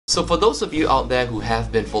So for those of you out there who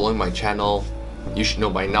have been following my channel, you should know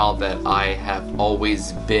by now that I have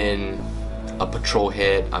always been a patrol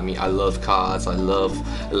head. I mean, I love cars, I love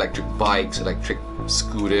electric bikes, electric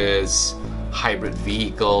scooters, hybrid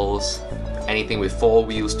vehicles, anything with 4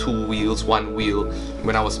 wheels, 2 wheels, 1 wheel.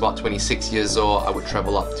 When I was about 26 years old, I would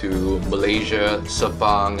travel up to Malaysia,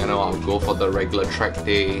 Sepang, I would go for the regular track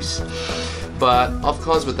days. But of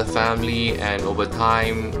course, with the family and over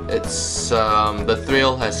time, it's the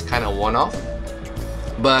thrill has kind of worn off.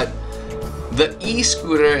 But the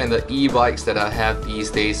e-scooter and the e-bikes that I have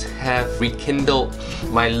these days have rekindled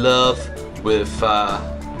my love with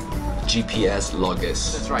GPS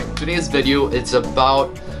loggers. That's right. Today's video, it's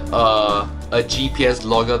about a GPS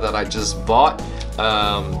logger that I just bought.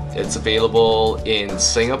 It's available in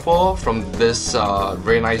Singapore from this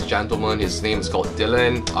very nice gentleman. His name is called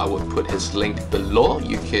Dylan. I would put his link below.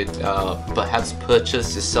 You could perhaps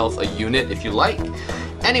purchase yourself a unit if you like.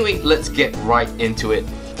 Anyway, let's get right into it.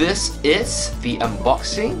 This is the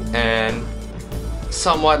unboxing and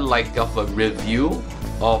somewhat like of a review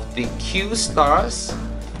of the QSTARZ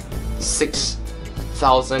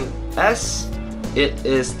 6000S. It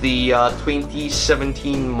is the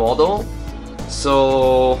 2017 model.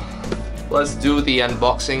 So let's do the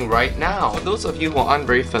unboxing right now. For those of you who aren't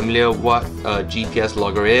very familiar what a GPS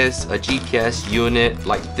logger is, a GPS unit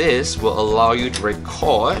like this will allow you to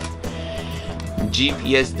record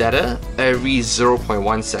GPS data every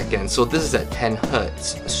 0.1 second. So this is at 10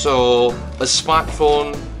 Hertz. So a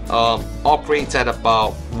smartphone operates at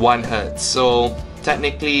about 1 Hertz. So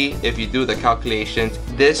technically, if you do the calculations,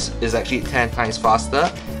 this is actually 10 times faster.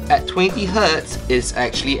 At 20 Hertz is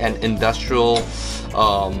actually an industrial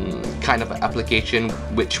kind of application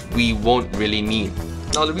which we won't really need.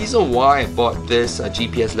 Now the reason why I bought this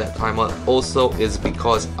GPS LED timer also is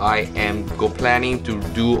because I am planning to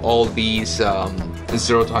do all these 0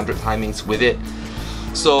 to 100 timings with it.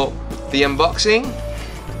 So the unboxing,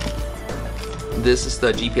 this is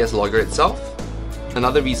the GPS logger itself.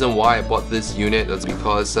 Another reason why I bought this unit is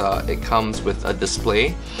because it comes with a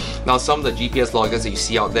display. Now some of the GPS loggers that you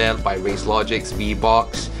see out there by RaceLogix,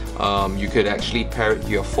 VBox, you could actually pair it to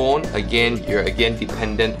your phone. Again, you're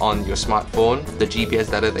dependent on your smartphone. The GPS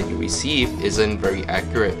data that you receive isn't very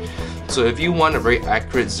accurate. So if you want a very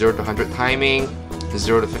accurate 0 to 100 timing,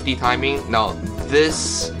 0 to 50 timing, now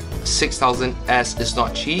this 6000S is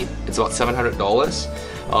not cheap. It's about $700.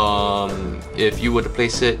 If you were to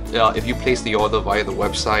place it, if you place the order via the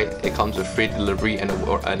website, it comes with free delivery and a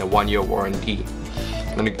 1-year warranty.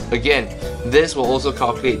 And again, this will also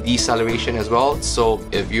calculate deceleration as well. So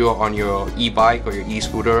if you are on your e-bike or your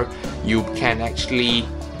e-scooter, you can actually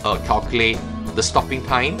calculate the stopping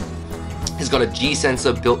time. It's got a G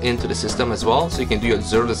sensor built into the system as well, so you can do your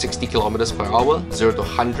 0 to 60 kilometers per hour, 0 to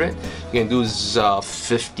 100. You can do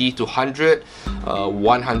 50 to 100,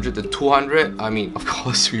 100 to 200. I mean, of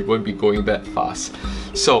course, we won't be going that fast.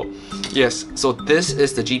 So, yes, so this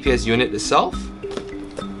is the GPS unit itself.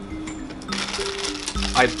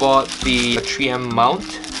 I bought the 3M mount,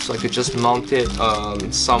 so I could just mount it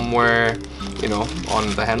somewhere, you know, on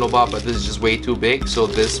the handlebar, but this is just way too big, so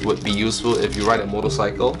this would be useful if you ride a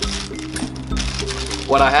motorcycle.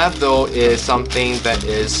 What I have though is something that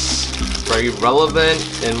is very relevant.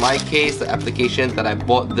 In my case, the application that I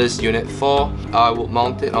bought this unit for, I will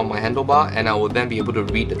mount it on my handlebar and I will then be able to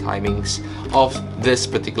read the timings of this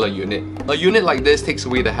particular unit. A unit like this takes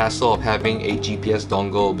away the hassle of having a GPS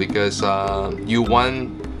dongle because you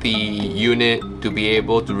want the unit to be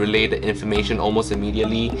able to relay the information almost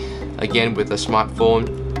immediately. Again, with a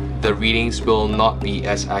smartphone, the readings will not be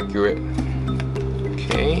as accurate.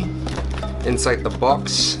 Okay. Inside the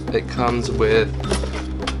box, it comes with,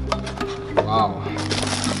 wow.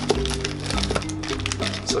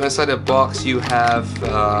 So inside the box you have,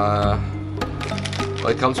 well,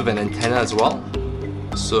 it comes with an antenna as well.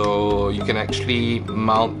 So you can actually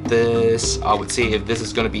mount this. I would say if this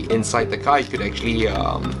is going to be inside the car, you could actually,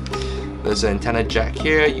 there's an antenna jack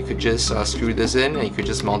here. You could just screw this in and you could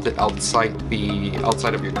just mount it outside of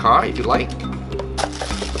your car if you like.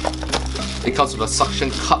 It comes with a suction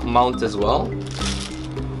cup mount as well.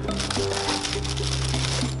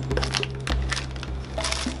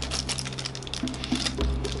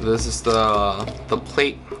 This is the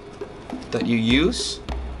plate that you use.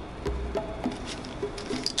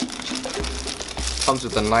 Comes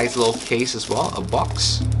with a nice little case as well, a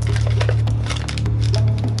box,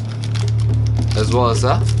 as well as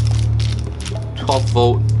a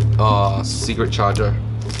 12-volt secret charger.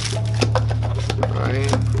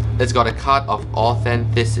 Right. It's got a card of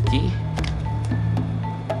authenticity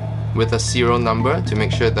with a serial number to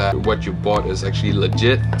make sure that what you bought is actually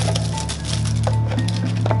legit.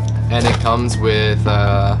 and it comes with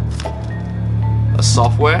a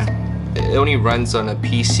software. It only runs on a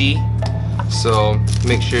PC, so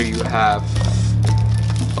make sure you have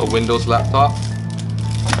a Windows laptop.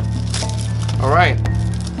 Alright,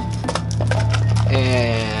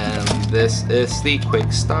 and this is the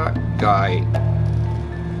quick start guide.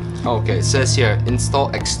 Okay, it says here,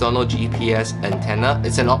 install external GPS antenna.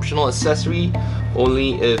 It's an optional accessory,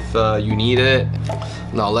 only if you need it.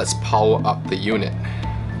 Now let's power up the unit.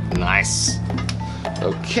 Nice.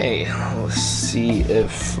 Okay, let's see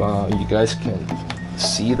if you guys can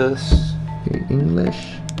see this in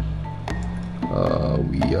English.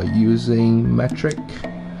 We are using metric.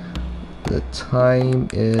 The time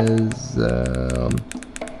is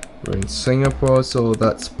we're in Singapore, so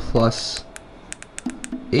that's +8.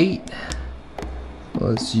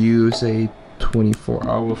 Let's use a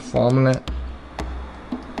 24-hour format.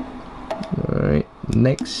 Alright,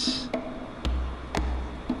 next.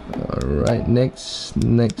 Alright, next.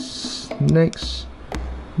 This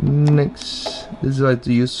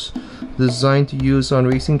is designed to use on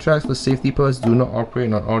racing tracks for safety purposes. Do not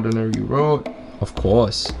operate on ordinary road, of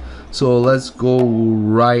course. So let's go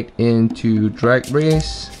right into drag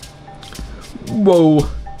race. Whoa,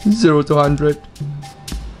 0 to 100.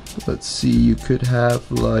 Let's see, you could have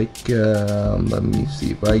like let me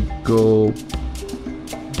see, if I go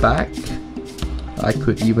back, I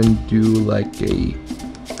could even do like a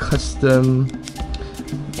custom.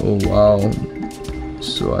 Oh wow,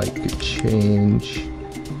 so I could change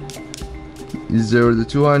 0 to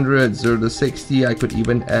 200, 0 to 60. I could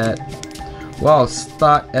even add, wow,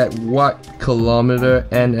 start at what kilometer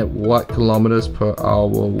and at what kilometers per hour.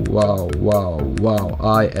 Wow,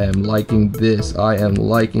 I am liking this.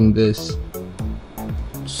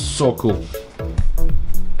 So cool.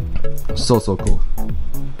 So cool.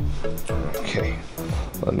 Okay,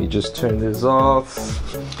 let me just turn this off.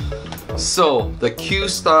 So the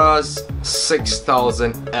QSTARZ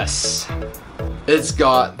 6000S, it's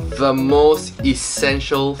got the most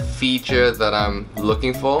essential feature that I'm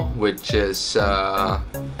looking for, which is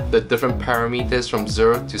the different parameters from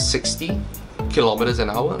 0 to 60 kilometers an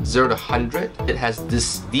hour, 0 to 100. It has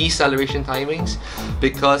this deceleration timings,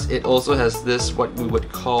 because it also has this what we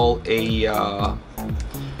would call a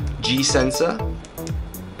G sensor.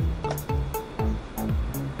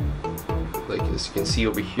 Like as you can see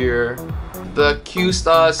over here. The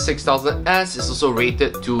QSTARZ 6000S is also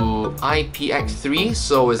rated to IPX3,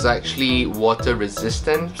 so it's actually water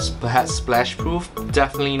resistant, perhaps splash proof.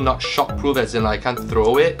 Definitely not shock proof, as in I can't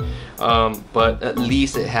throw it, but at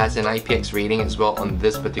least it has an IPX rating as well on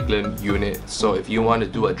this particular unit. So if you want to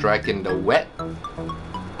do a drag in the wet,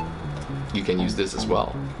 you can use this as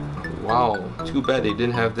well. Wow, too bad they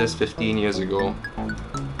didn't have this 15 years ago.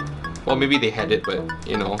 Well, maybe they had it, but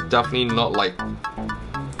you know, definitely not like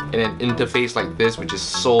in an interface like this, which is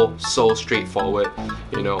so straightforward.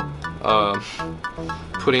 You know,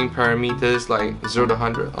 putting parameters like 0 to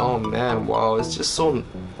 100. Oh man, wow, it's just so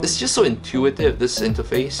intuitive, this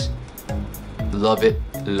interface. Love it.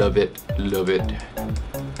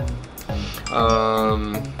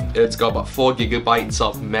 It's got about 4 gigabytes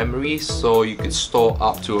of memory, so you could store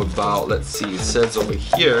up to about, let's see, it says over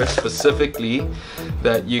here specifically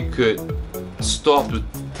that you could store up to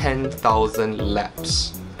 10,000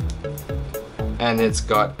 laps. And it's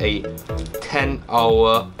got a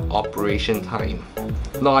 10-hour operation time.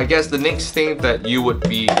 Now I guess the next thing that you would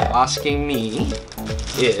be asking me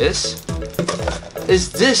is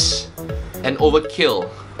this an overkill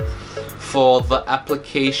for the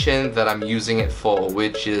application that I'm using it for,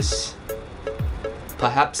 which is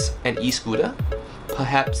perhaps an e-scooter,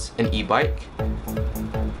 perhaps an e-bike?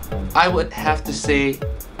 I would have to say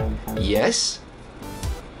yes.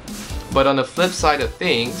 But on the flip side of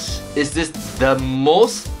things, is this the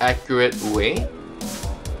most accurate way?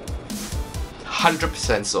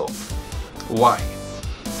 100% so. Why?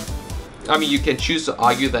 I mean, you can choose to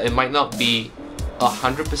argue that it might not be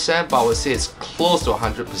 100%, but I would say it's close to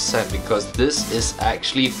 100%, because this is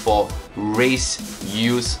actually for race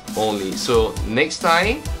use only. So next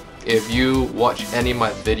time, if you watch any of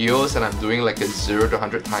my videos and I'm doing like a 0 to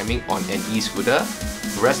 100 timing on an e-scooter,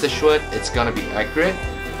 rest assured it's gonna be accurate,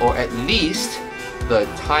 or at least the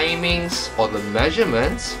timings or the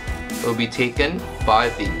measurements will be taken by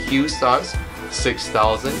the QSTARZ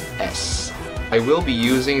 6000S. I will be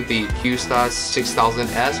using the QSTARZ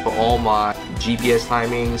 6000S for all my GPS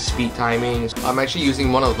timings, speed timings. I'm actually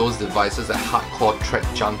using one of those devices that hardcore track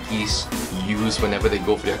junkies use whenever they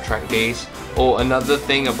go for their track days. Oh, another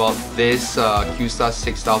thing about this QSTARZ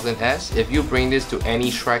 6000S, if you bring this to any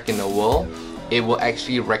track in the world, it will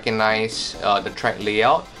actually recognize the track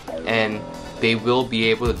layout and they will be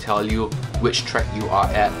able to tell you which track you are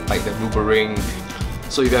at, like the Nürburgring.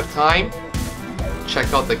 So if you have time,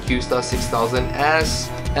 check out the QSTARZ 6000S.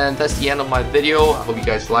 And that's the end of my video. I hope you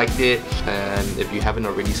guys liked it, and if you haven't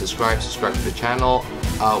already subscribed to the channel.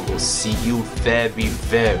 I will see you very,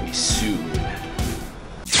 very soon.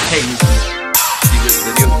 Hey, see this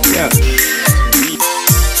video? Yeah.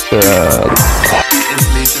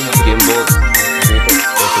 Installation of gimbal.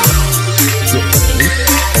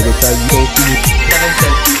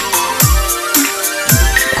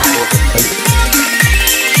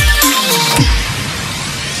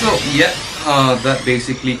 So yeah, that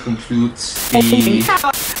basically concludes the